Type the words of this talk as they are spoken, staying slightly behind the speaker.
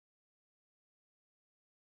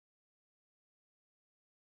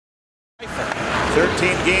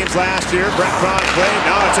13 games last year. Brent Cron played.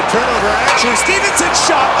 Now it's a turnover. Actually, Stevenson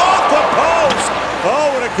shot off the post.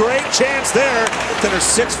 Oh, what a great chance there. Under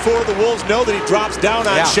 6'4", the Wolves know that he drops down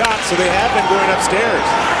on shots, so they have been going upstairs.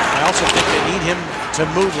 I also think they need him to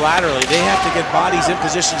move laterally. They have to get bodies in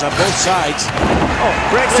positions on both sides. Oh,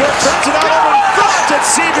 Greg Stewart turns it out over in front, and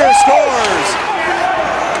Seager scores.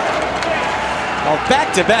 Oh,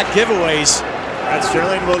 back-to-back giveaways. Brad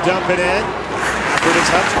Sterling will dump it in. After it is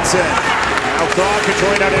Hutchinson. Now Claude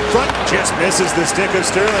controlling out in front. Just misses the stick of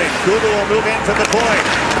Sterling. Google will move in from the point.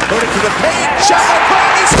 Put it to the paint. Shot by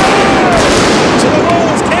Claude. He scores! To the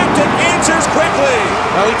Wolves. Captain answers quickly.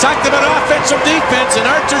 Well, we talked about offensive defense, and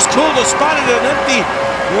Arthur's Kula spotted an empty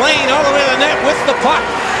lane all the way to the net with the puck.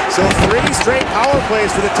 So 3 straight power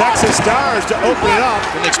plays for the Texas Stars to open it up.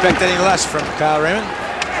 Didn't expect any less from Kyle Raymond.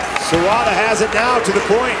 Sawada has it now to the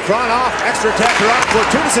point. Cron off, extra attacker on.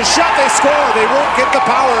 Fortunatus' shot, they score. They won't get the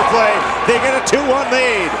power play. They get a 2-1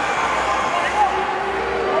 lead.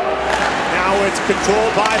 Now it's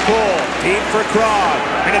controlled by Bull. Deep for Cron.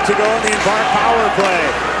 Minute to go in the Embark power play.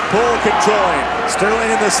 Bull controlling.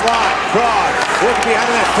 Sterling in the slot. Cron working behind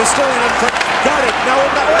the net. To Sterling in front. Got it. Now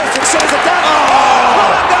in the Oyster shows it down.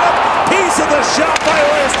 Oh, got a piece of the shot by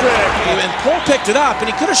Oystrick. And Bull picked it up, and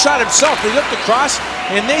he could have shot himself. He looked across,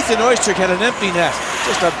 and Nathan Oystrick had an empty net.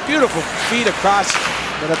 Just a beautiful feed across,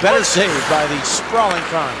 but a better save by the sprawling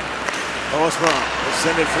Cron. ROSEMONT will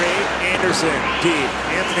send it free. Anderson deep.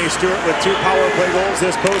 Anthony Stewart with 2 power play goals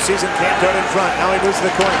this postseason. Camped out in front. Now he moves to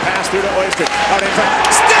the corner. Pass through to Oystrick. Out in front.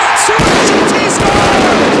 Stewart! He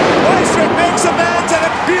scores! Oystrick makes amends and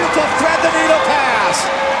a beautiful thread the needle pass.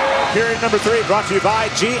 Period number 3 brought to you by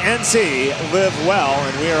GNC. Live well,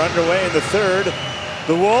 and we are underway in the 3rd.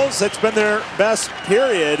 The Wolves, it's been their best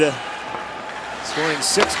period. Scoring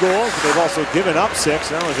 6 goals, but they've also given up 6.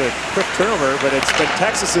 That was a quick turnover, but it's been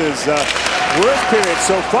Texas's worst period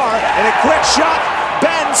so far. And a quick shot,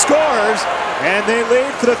 Ben scores, and they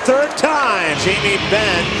lead for the 3rd time. Jamie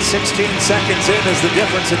Benn, 16 seconds in, is the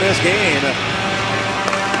difference in this game.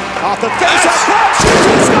 Off the face-off, shoots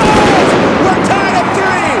and scores! We're tied at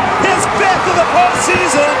 3, his 5th of the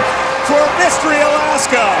postseason for Mystery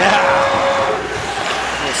Alaska.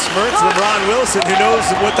 Well, smirks from Ron Wilson, who knows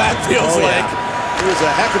what that feels like. He was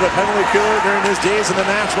a heck of a penalty killer during his days in the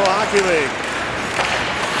National Hockey League.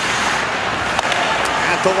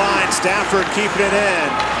 At the line, Stafford keeping it in.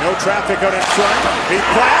 No traffic out in front. He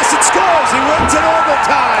blasts and scores. He wins in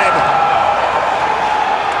overtime.